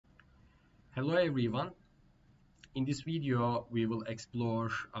Hello everyone. In this video, we will explore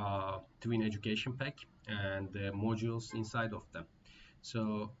Twin Education Pack and the modules inside of them.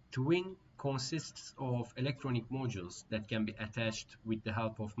 So Twin consists of electronic modules that can be attached with the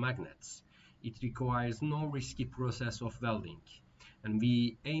help of magnets. It requires no risky process of welding, and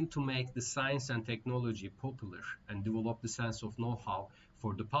we aim to make the science and technology popular and develop the sense of know-how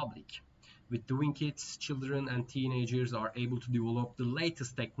for the public. With Twin Kits, children and teenagers are able to develop the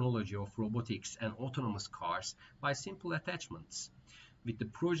latest technology of robotics and autonomous cars by simple attachments. With the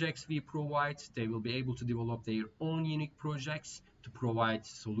projects we provide, they will be able to develop their own unique projects to provide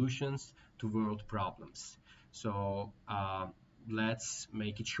solutions to world problems. So let's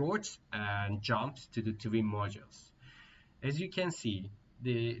make it short and jump to the twin modules. As you can see,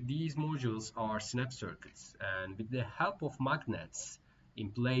 these modules are snap circuits, and with the help of magnets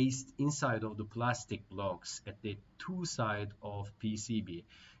placed inside of the plastic blocks at the two sides of PCB,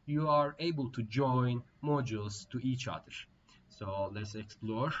 you are able to join modules to each other. So let's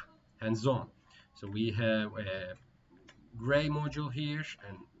explore hands-on. So we have a gray module here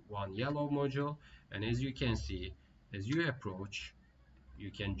and one yellow module, and as you can see, as you approach, you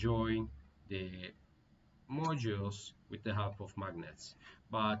can join the modules with the help of magnets.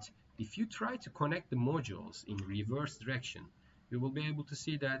 But if you try to connect the modules in reverse direction, you will be able to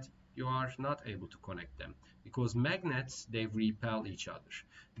see that you are not able to connect them because magnets, they repel each other.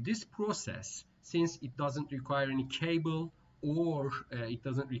 This process, since it doesn't require any cable or it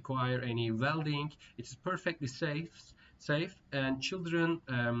doesn't require any welding, it's perfectly safe, and children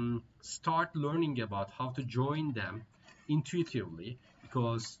start learning about how to join them intuitively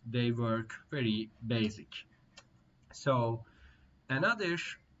because they work very basic. So another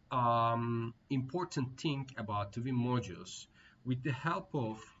important thing about twin modules, with the help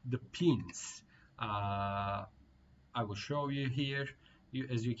of the pins, I will show you here.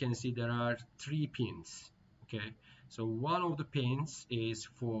 As you can see, there are 3 pins. Okay, so one of the pins is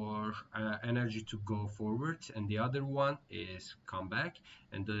for energy to go forward, and the other one is come back,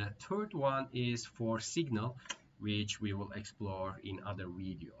 and the third one is for signal, which we will explore in other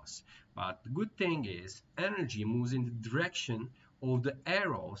videos. But the good thing is energy moves in the direction of the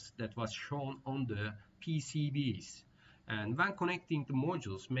arrows that was shown on the PCBs. And when connecting the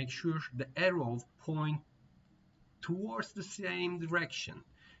modules, make sure the arrows point towards the same direction.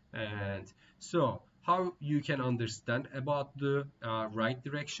 And so how you can understand about the right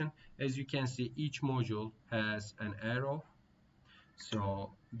direction, as you can see, each module has an arrow.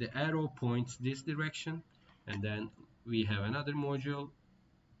 So the arrow points this direction, and then we have another module,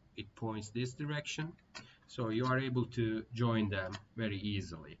 it points this direction. So you are able to join them very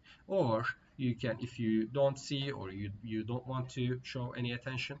easily. Or you can, if you don't see or you don't want to show any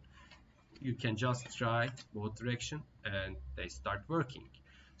attention, you can just try both direction and they start working.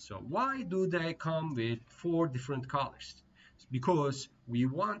 So why do they come with 4 different colors? Because we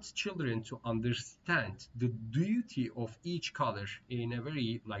want children to understand the duty of each color in a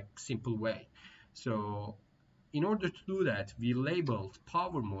very simple way. So in order to do that, we labeled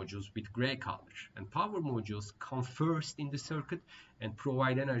power modules with gray color, and power modules come first in the circuit and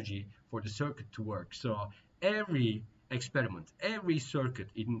provide energy for the circuit to work. So every experiment, every circuit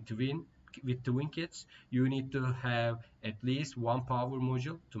with twin kits, you need to have at least one power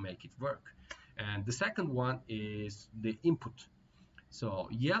module to make it work. And the second one is the input. So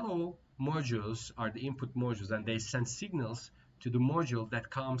yellow modules are the input modules, and they send signals to the module that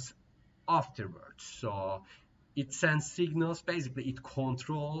comes afterwards. So it sends signals, basically it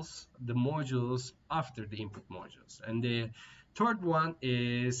controls the modules after the input modules. And the third one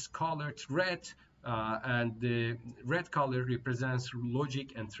is colored red, and the red color represents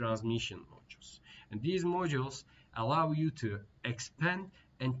logic and transmission modules. And these modules allow you to expand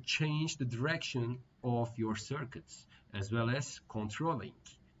and change the direction of your circuits as well as controlling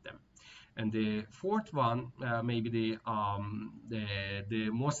them. And the fourth one, maybe the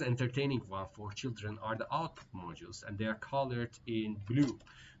most entertaining one for children, are the output modules, and they are colored in blue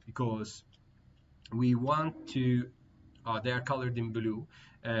because we want to they are colored in blue,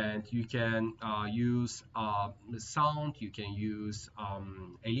 and you can use sound, you can use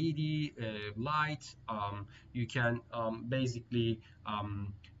LED light, you can basically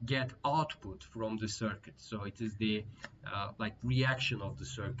get output from the circuit. So it is the reaction of the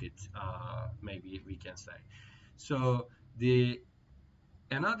circuit, maybe we can say. So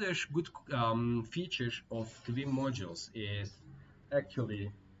another good feature of twin modules is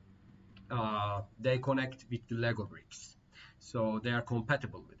actually they connect with the Lego bricks, so they are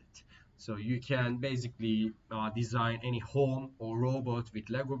compatible with it. So you can basically design any home or robot with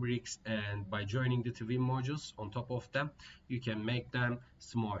Lego bricks, and by joining the twin modules on top of them, you can make them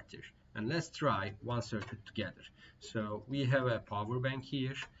smarter. And let's try one circuit together. So we have a power bank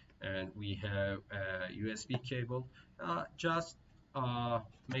here, and we have a USB cable. Just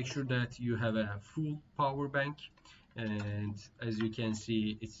make sure that you have a full power bank, and as you can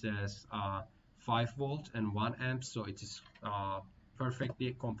see, it says 5 volt and 1 amp, so it is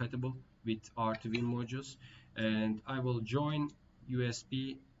perfectly compatible with our twin modules. And I will join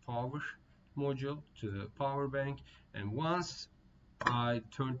USB power module to the power bank, and once I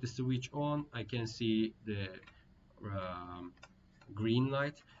turn the switch on, I can see the um, green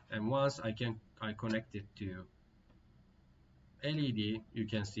light, and once I connect it to LED, you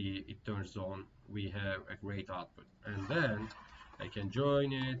can see it turns on. We have a great output, and then I can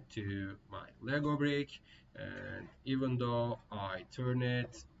join it to my Lego brick, and even though I turn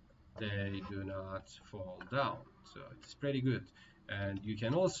it, they do not fall down, so it's pretty good. And you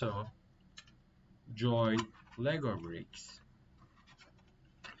can also join Lego bricks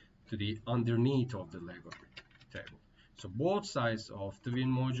to the underneath of the Lego brick table, so both sides of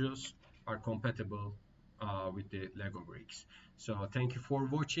twin modules are compatible with the Lego bricks. So thank you for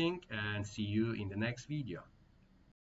watching, and see you in the next video.